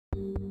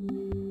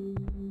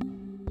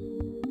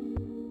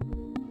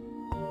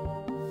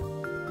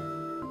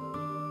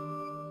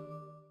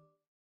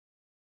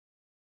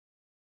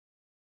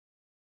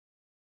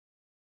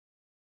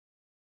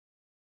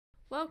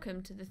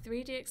Welcome to the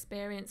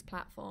 3DEXPERIENCE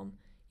platform,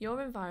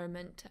 your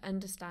environment to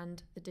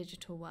understand the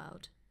digital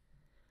world.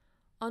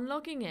 On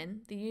logging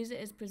in, the user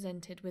is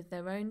presented with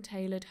their own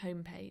tailored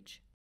homepage.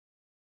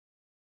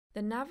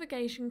 The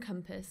navigation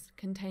compass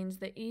contains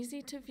the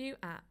easy-to-view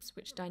apps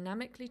which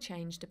dynamically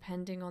change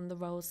depending on the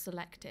roles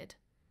selected.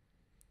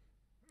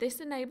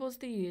 This enables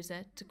the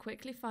user to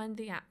quickly find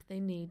the app they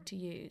need to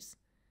use.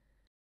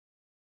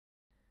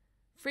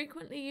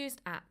 Frequently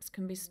used apps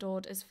can be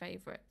stored as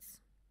favorites.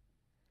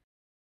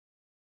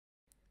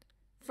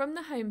 From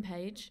the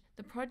homepage,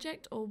 the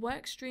project or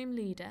workstream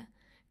leader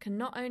can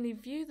not only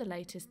view the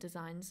latest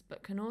designs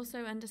but can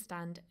also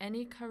understand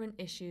any current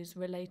issues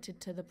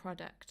related to the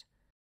product.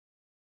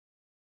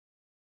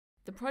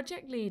 The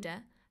project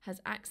leader has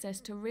access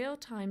to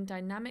real-time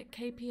dynamic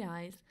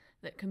KPIs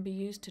that can be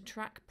used to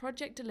track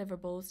project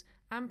deliverables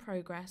and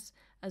progress,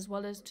 as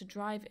well as to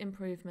drive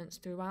improvements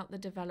throughout the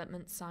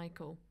development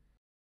cycle.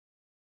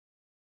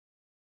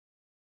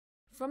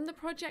 From the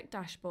project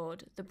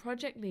dashboard, the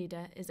project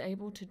leader is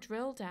able to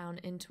drill down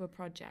into a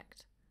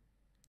project.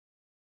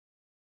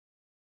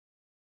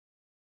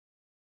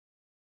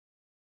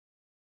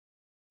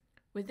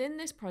 Within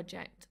this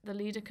project, the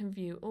leader can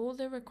view all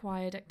the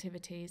required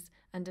activities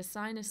and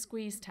assign a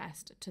squeeze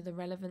test to the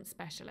relevant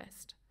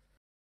specialist.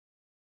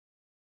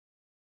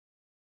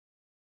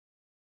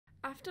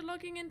 After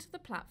logging into the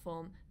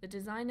platform, the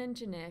design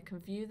engineer can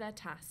view their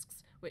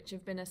tasks, which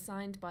have been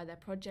assigned by their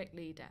project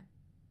leader.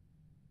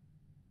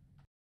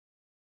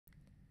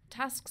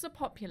 Tasks are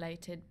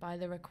populated by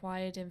the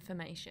required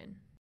information.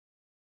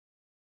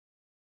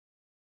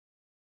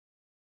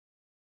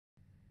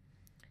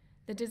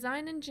 The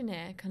design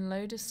engineer can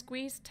load a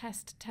squeeze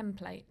test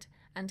template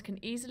and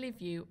can easily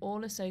view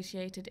all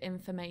associated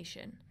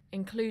information,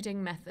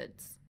 including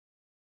methods.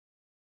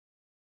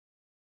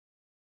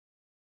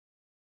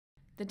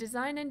 The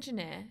design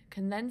engineer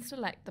can then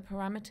select the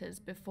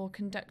parameters before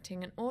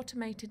conducting an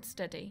automated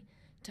study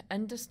to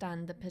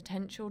understand the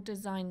potential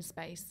design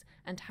space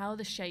and how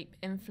the shape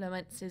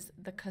influences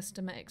the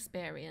customer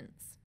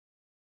experience.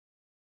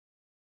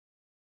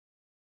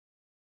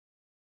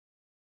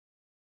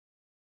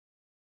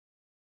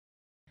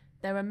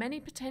 There are many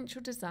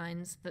potential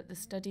designs that the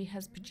study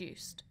has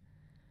produced.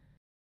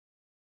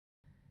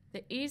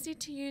 The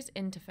easy-to-use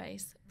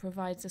interface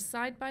provides a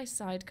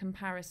side-by-side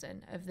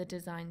comparison of the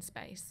design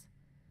space.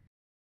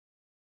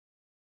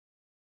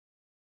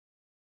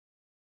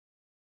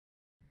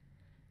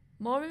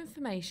 More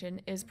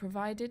information is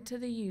provided to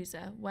the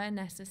user where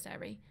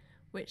necessary,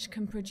 which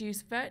can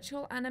produce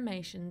virtual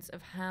animations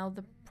of how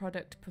the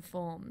product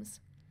performs.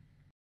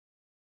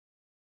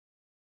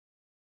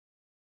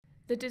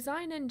 The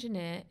design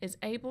engineer is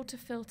able to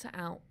filter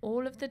out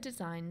all of the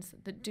designs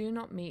that do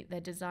not meet their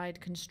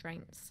desired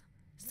constraints,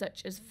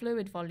 such as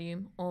fluid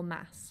volume or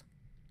mass.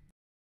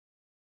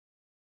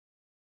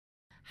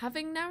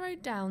 Having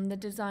narrowed down the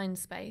design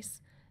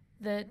space,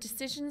 the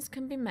decisions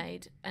can be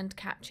made and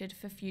captured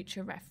for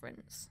future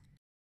reference.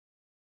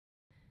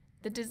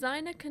 The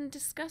designer can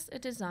discuss a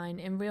design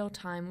in real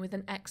time with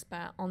an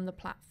expert on the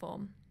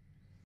platform.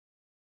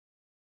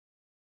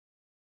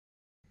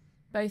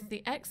 Both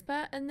the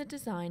expert and the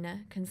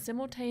designer can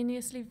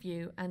simultaneously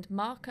view and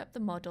mark up the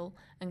model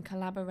and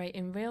collaborate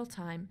in real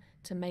time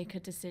to make a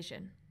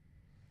decision.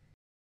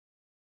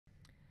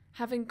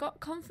 Having got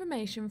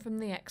confirmation from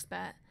the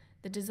expert,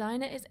 the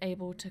designer is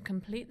able to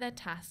complete their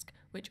task,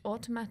 which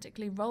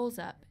automatically rolls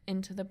up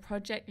into the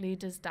project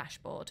leader's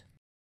dashboard.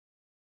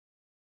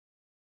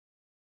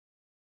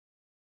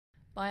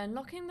 By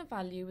unlocking the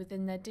value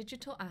within their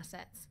digital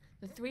assets,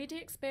 the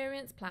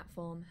 3DEXPERIENCE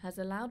platform has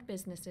allowed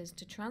businesses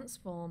to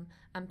transform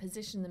and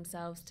position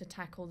themselves to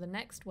tackle the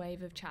next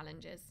wave of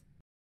challenges.